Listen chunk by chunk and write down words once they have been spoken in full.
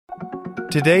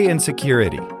Today in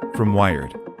Security from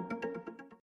Wired.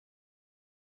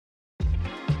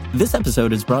 This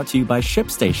episode is brought to you by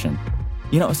ShipStation.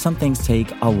 You know, some things take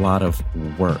a lot of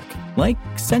work, like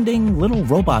sending little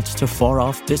robots to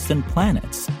far-off distant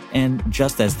planets. And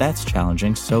just as that's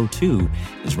challenging, so too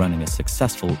is running a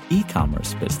successful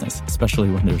e-commerce business, especially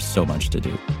when there's so much to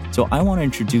do. So I want to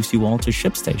introduce you all to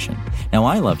ShipStation. Now,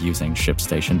 I love using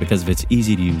ShipStation because of its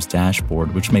easy-to-use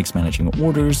dashboard, which makes managing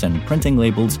orders and printing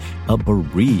labels a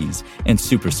breeze and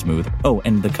super smooth. Oh,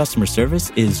 and the customer service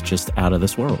is just out of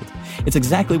this world. It's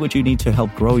exactly what you need to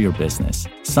help grow your business.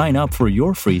 Sign up for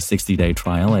your free 60-day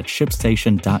trial at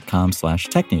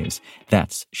shipstation.com/technews.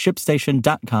 That's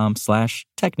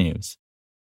shipstation.com/technews.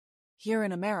 Here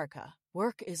in America,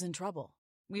 work is in trouble.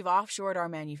 We've offshored our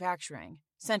manufacturing,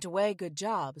 sent away good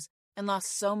jobs, and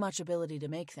lost so much ability to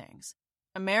make things.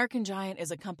 American Giant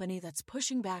is a company that's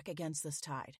pushing back against this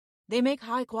tide. They make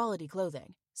high-quality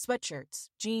clothing, sweatshirts,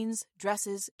 jeans,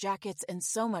 dresses, jackets, and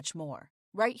so much more,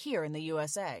 right here in the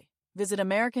USA. Visit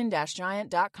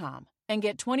American-Giant.com and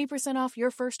get 20% off your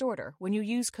first order when you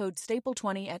use code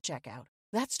STAPLE20 at checkout.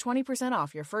 That's 20%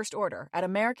 off your first order at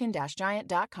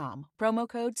American-Giant.com, promo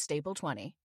code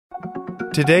STAPLE20.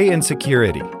 Today in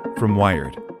Security from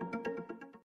Wired.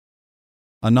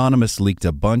 Anonymous leaked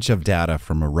a bunch of data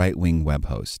from a right-wing web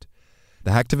host.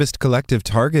 The hacktivist collective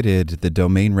targeted the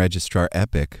domain registrar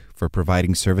Epik for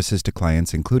providing services to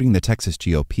clients including the Texas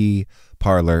GOP,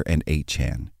 Parler, and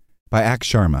 8chan. By Ak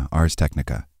Sharma, Ars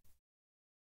Technica.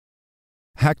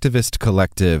 Hacktivist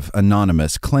collective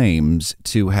Anonymous claims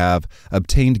to have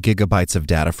obtained gigabytes of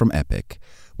data from Epik,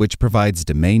 which provides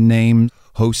domain name,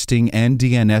 hosting, and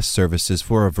DNS services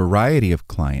for a variety of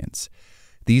clients.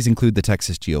 These include the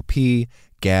Texas GOP,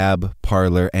 Gab,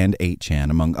 Parler, and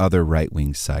 8chan, among other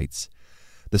right-wing sites.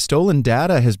 The stolen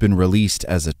data has been released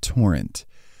as a torrent.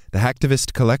 The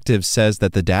hacktivist collective says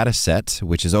that the data set,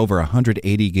 which is over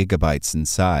 180 gigabytes in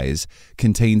size,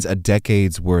 contains a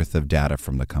decade's worth of data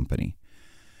from the company.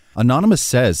 Anonymous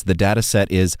says the dataset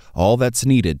is all that's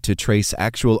needed to trace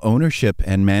actual ownership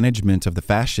and management of the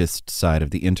fascist side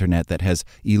of the internet that has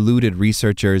eluded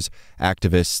researchers,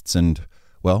 activists, and,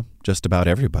 well, just about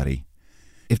everybody.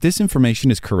 If this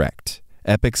information is correct,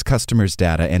 Epik's customers'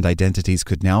 data and identities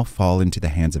could now fall into the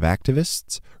hands of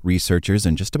activists, researchers,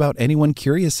 and just about anyone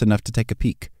curious enough to take a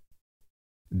peek.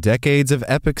 Decades of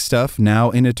Epik stuff now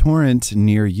in a torrent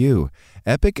near you.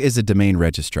 Epik is a domain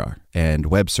registrar and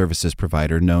web services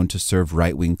provider known to serve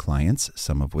right-wing clients,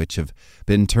 some of which have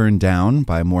been turned down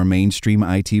by more mainstream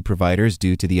IT providers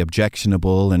due to the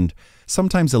objectionable and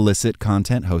sometimes illicit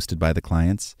content hosted by the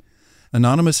clients.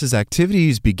 Anonymous's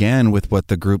activities began with what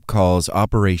the group calls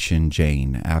Operation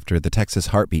Jane after the Texas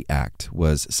Heartbeat Act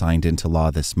was signed into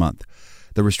law this month.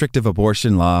 The restrictive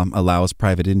abortion law allows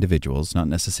private individuals, not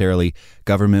necessarily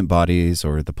government bodies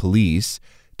or the police,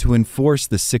 to enforce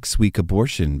the 6-week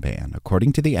abortion ban.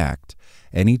 According to the act,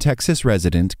 any Texas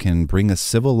resident can bring a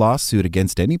civil lawsuit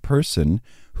against any person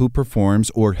who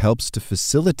performs or helps to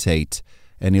facilitate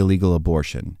an illegal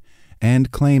abortion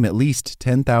and claim at least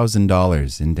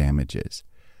 $10,000 in damages.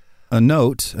 A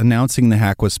note announcing the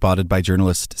hack was spotted by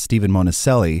journalist Stephen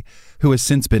Monicelli, who has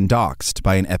since been doxxed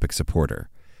by an Epik supporter.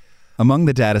 Among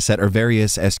the dataset are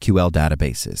various SQL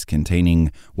databases containing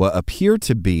what appear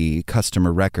to be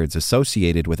customer records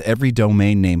associated with every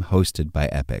domain name hosted by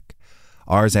Epik.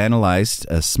 Ours analyzed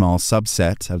a small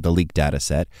subset of the leaked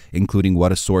dataset, including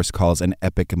what a source calls an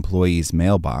Epik employee's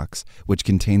mailbox, which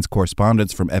contains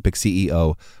correspondence from Epik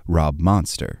CEO Rob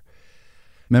Monster.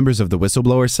 Members of the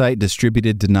whistleblower site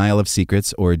Distributed Denial of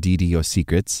Secrets, or DDoS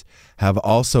Secrets, have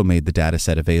also made the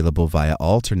dataset available via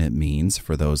alternate means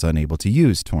for those unable to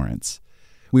use torrents.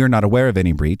 We are not aware of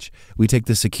any breach. We take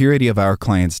the security of our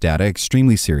clients' data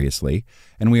extremely seriously,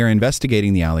 and we are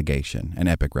investigating the allegation, an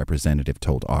Epik representative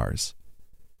told ours.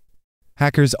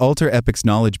 Hackers alter Epik's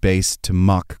knowledge base to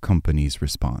mock companies'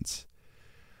 response.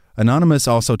 Anonymous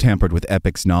also tampered with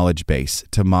Epik's knowledge base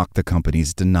to mock the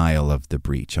company's denial of the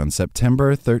breach. On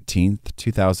September 13th,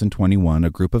 2021, a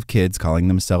group of kids calling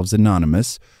themselves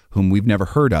Anonymous, whom we've never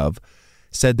heard of,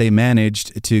 said they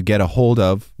managed to get a hold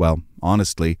of, well,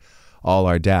 honestly, all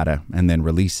our data and then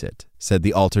release it, said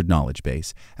the altered knowledge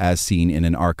base, as seen in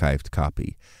an archived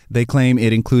copy. They claim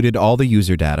it included all the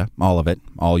user data, all of it,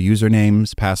 all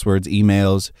usernames, passwords,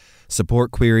 emails,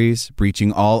 support queries,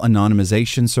 breaching all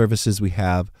anonymization services we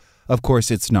have. Of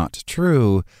course, it's not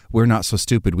true. We're not so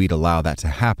stupid we'd allow that to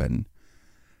happen.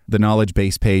 The knowledge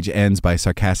base page ends by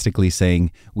sarcastically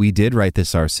saying, "We did write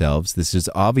this ourselves. This is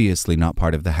obviously not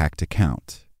part of the hacked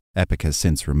account." Epik has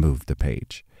since removed the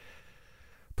page.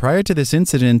 Prior to this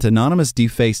incident, Anonymous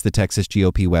defaced the Texas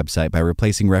GOP website by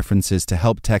replacing references to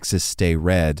Help Texas Stay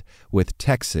Red with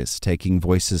Texas, taking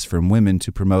voices from women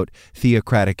to promote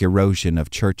theocratic erosion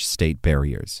of church-state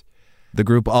barriers. The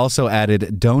group also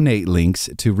added donate links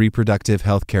to reproductive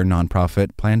healthcare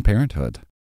nonprofit Planned Parenthood.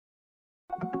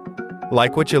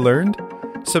 Like what you learned?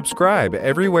 Subscribe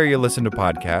everywhere you listen to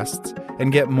podcasts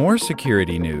and get more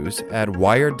security news at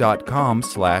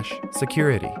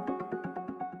wired.com/security.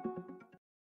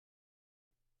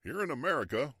 Here in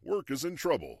America, work is in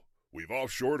trouble. We've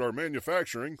offshored our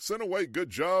manufacturing, sent away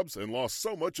good jobs, and lost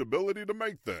so much ability to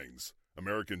make things.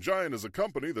 American Giant is a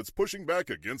company that's pushing back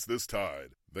against this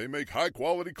tide. They make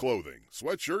high-quality clothing,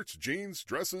 sweatshirts, jeans,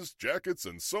 dresses, jackets,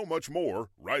 and so much more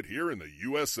right here in the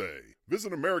USA.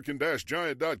 Visit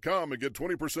American-Giant.com and get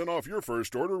 20% off your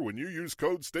first order when you use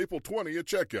code STAPLE20 at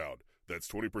checkout. That's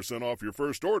 20% off your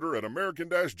first order at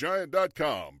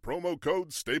American-Giant.com, promo code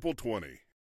STAPLE20.